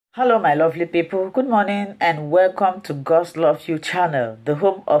Hello, my lovely people. Good morning and welcome to God's Love You channel, the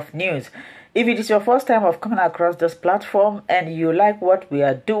home of news. If it is your first time of coming across this platform and you like what we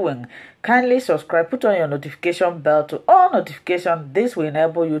are doing, kindly subscribe, put on your notification bell to all notifications. This will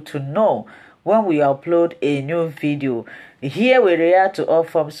enable you to know when we upload a new video. Here we react to all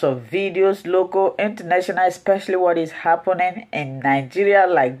forms of videos, local, international, especially what is happening in Nigeria,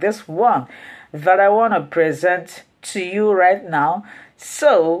 like this one that I want to present to you right now.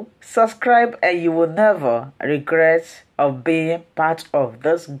 So subscribe and you will never regret of being part of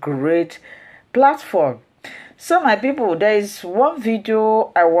this great platform. So my people, there is one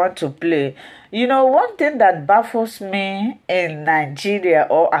video I want to play. You know, one thing that baffles me in Nigeria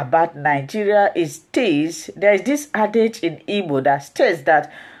or about Nigeria is this. There is this adage in Igbo that states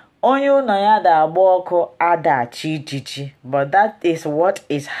that Onyo noya da aboko ada chijiji. But that is what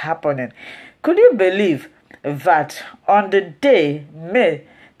is happening. Could you believe that on the day May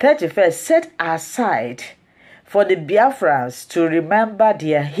 31st set aside for the Biafrans to remember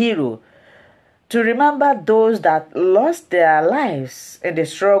their hero, to remember those that lost their lives in the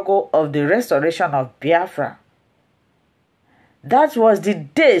struggle of the restoration of Biafra? That was the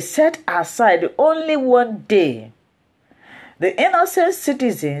day set aside, only one day. The innocent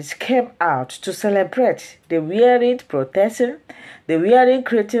citizens came out to celebrate. They weren't protesting, they weren't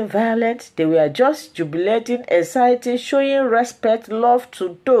creating violence, they were just jubilating, exciting, showing respect, love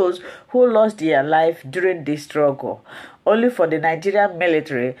to those who lost their life during this struggle. Only for the Nigerian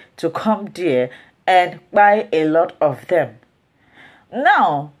military to come there and buy a lot of them.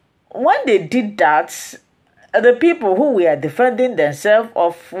 Now, when they did that, the people who were defending themselves,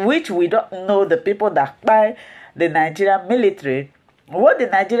 of which we don't know the people that buy the Nigerian military, what the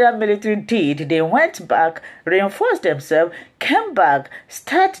Nigerian military did, they went back, reinforced themselves, came back,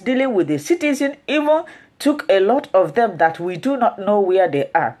 start dealing with the citizens, even took a lot of them that we do not know where they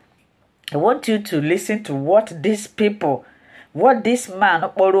are. I want you to listen to what these people, what this man,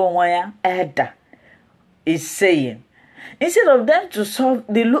 Oronwaya Eda, is saying. Instead of them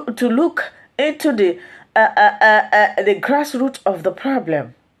to look into the grassroots of the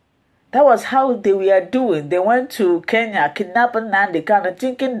problem. That was how they were doing. They went to Kenya, kidnapping Nandi Kanu,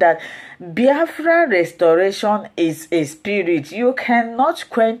 thinking that Biafra restoration is a spirit. You cannot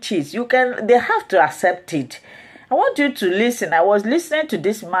quench it. They have to accept it. I want you to listen. I was listening to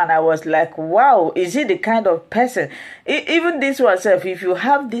this man. I was like, wow, is he the kind of person? Even this one self, if you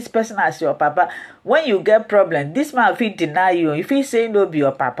have this person as your papa, when you get problem, this man, if he deny you, if he say no be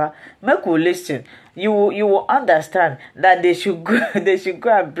your papa, make you listen. You will understand that they should go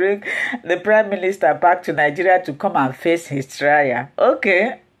and bring the Prime Minister back to Nigeria to come and face his trial.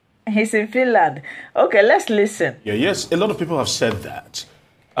 Okay, he's in Finland. Okay, let's listen. Yes, a lot of people have said that.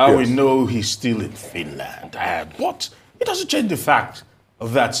 Yes. We know he's still in Finland. But it doesn't change the fact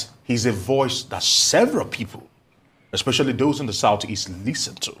that he's a voice that several people, especially those in the Southeast,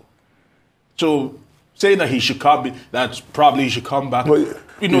 listen to. So saying that he should come, he should come back. Well,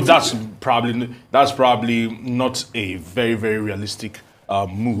 that's probably not a very, very realistic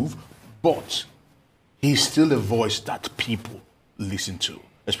move. But he's still a voice that people listen to,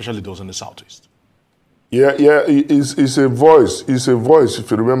 especially those in the Southeast. Yeah, it's a voice. It's a voice,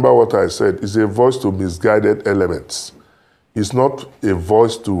 if you remember what I said, it's a voice to misguided elements. It's not a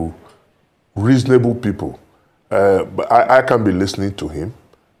voice to reasonable people. But I can be listening to him.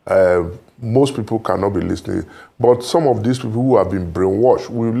 Most people cannot be listening. But some of these people who have been brainwashed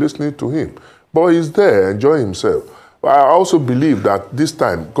will be listening to him. But he's there, enjoying himself. But I also believe that this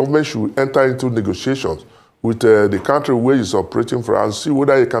time, government should enter into negotiations with the country where he's operating from and see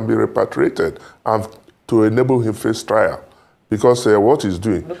whether he can be repatriated and to enable him face trial, because what he's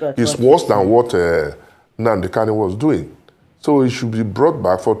doing is worse than what Nnamdi Kanu was doing. So he should be brought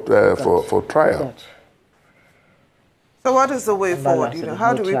back for trial. So what is the way forward?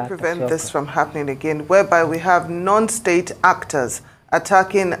 How do we prevent this from happening again, whereby we have non-state actors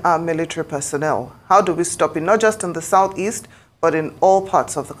attacking our military personnel? How do we stop it, not just in the Southeast, but in all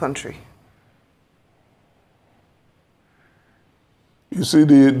parts of the country? You see,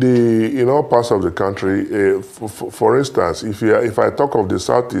 in all parts of the country, for instance, if I talk of the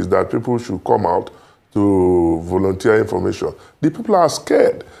Southeast, that people should come out to volunteer information, the people are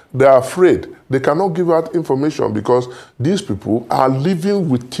scared. They are afraid. They cannot give out information because these people are living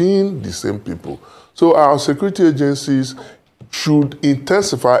within the same people. So our security agencies should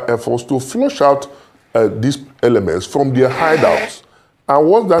intensify efforts to flush out these elements from their hideouts. And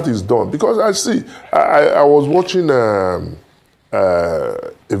once that is done, because I was watching a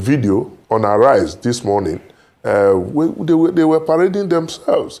video on Arise this morning. They were parading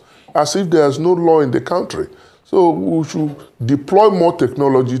themselves as if there's no law in the country. So we should deploy more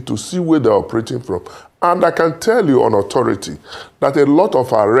technology to see where they're operating from. And I can tell you on authority that a lot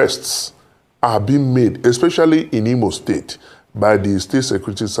of arrests are being made, especially in Imo State, by the State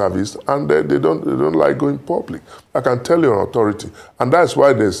Security Service, and they don't like going public. I can tell you on authority. And that's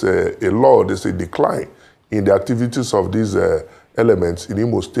why there's a law, there's a decline in the activities of these elements in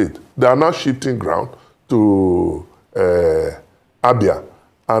Imo State. They are now shifting ground to Abia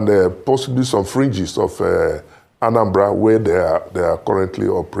and possibly some fringes of Anambra where they are currently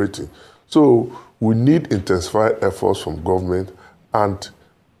operating. So we need intensified efforts from government and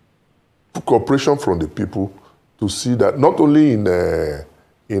cooperation from the people to see that not only in the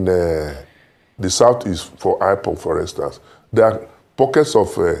southeast for IPOB, for instance, there are pockets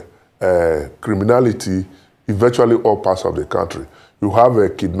of criminality in virtually all parts of the country. You have a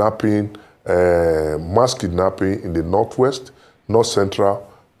kidnapping, mass kidnapping in the northwest, north central.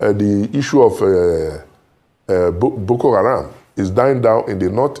 The issue of Boko Haram is dying down in the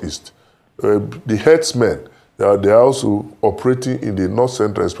northeast. The herdsmen, they are also operating in the north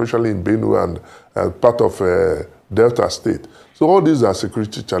central, especially in Benue and part of Delta State. So all these are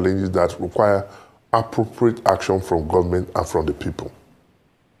security challenges that require appropriate action from government and from the people.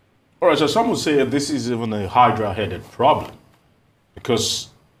 All right, so some would say that this is even a hydra-headed problem because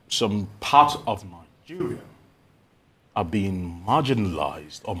some parts of Nigeria are being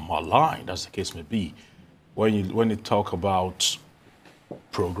marginalized or maligned, as the case may be, when you talk about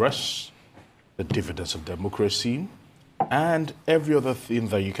progress, the dividends of democracy, and every other thing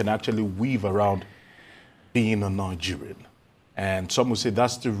that you can actually weave around being a Nigerian. And some would say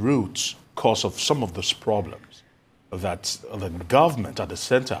that's the root cause of some of those problems, that the government at the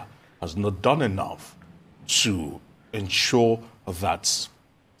center has not done enough to ensure that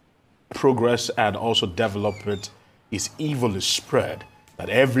progress and also development is evenly spread, that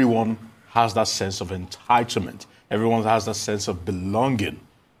everyone has that sense of entitlement, everyone has that sense of belonging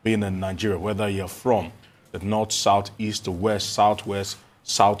being in Nigeria, whether you're from the north, south, east, the west, southwest,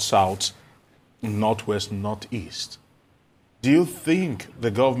 south, northwest, northeast. Do you think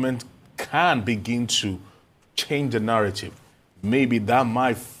the government can begin to change the narrative? Maybe that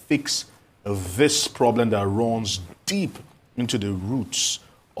might fix this problem that runs deep into the roots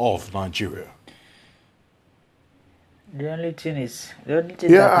of Nigeria. The only thing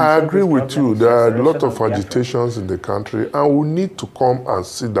yeah, I agree with you. There are a lot of agitations in the country, and we need to come and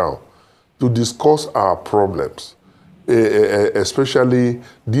sit down to discuss our problems, especially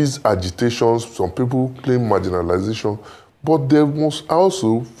these agitations. Some people claim marginalization, but there must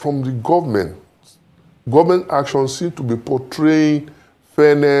also, from the government actions seem to be portraying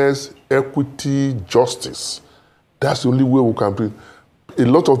fairness, equity, justice. That's the only way we can be. A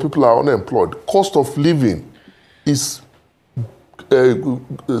lot of people are unemployed. Cost of living is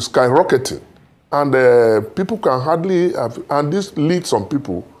skyrocketing, and people can hardly have, and this leads some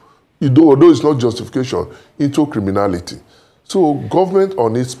people, although it's not justification, into criminality. So government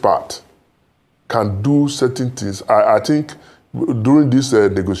on its part can do certain things. I think during this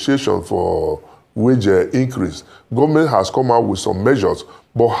negotiation for wage increase, government has come out with some measures,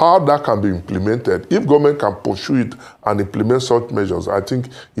 but how that can be implemented, if government can pursue it and implement such measures, I think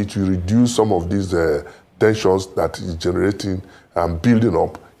it will reduce some of these tensions that is generating and building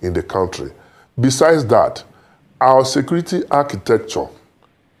up in the country. Besides that, our security architecture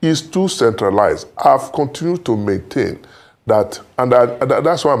is too centralized. I've continued to maintain that, and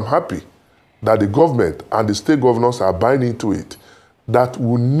that's why I'm happy that the government and the state governors are buying into it, that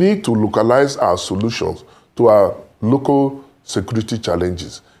we need to localize our solutions to our local security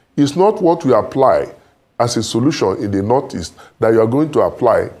challenges. It's not what we apply as a solution in the northeast that you are going to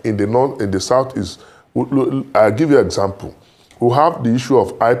apply in the southeast. I'll give you an example. We have the issue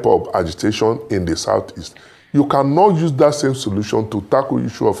of IPOB agitation in the southeast. You cannot use that same solution to tackle the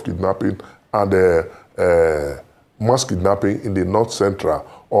issue of kidnapping and mass kidnapping in the north central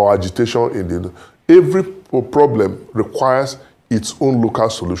or agitation in the... Every problem requires its own local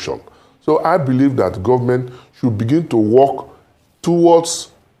solution. So I believe that government should begin to work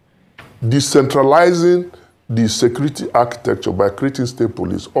towards decentralizing the security architecture by creating state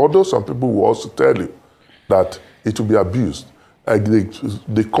police, although some people will also tell you that it will be abused.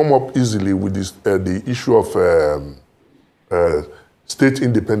 They come up easily with this, the issue of state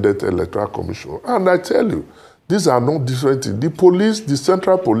independent electoral commission. And I tell you, these are not different things. The police, the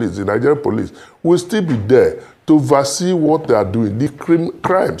central police, the Nigerian police, will still be there to oversee what they are doing. The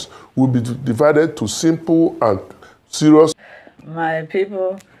crimes will be divided to simple and serious. My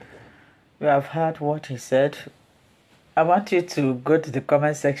people, you have heard what he said. I want you to go to the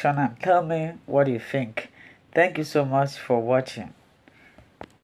comment section and tell me what you think. Thank you so much for watching.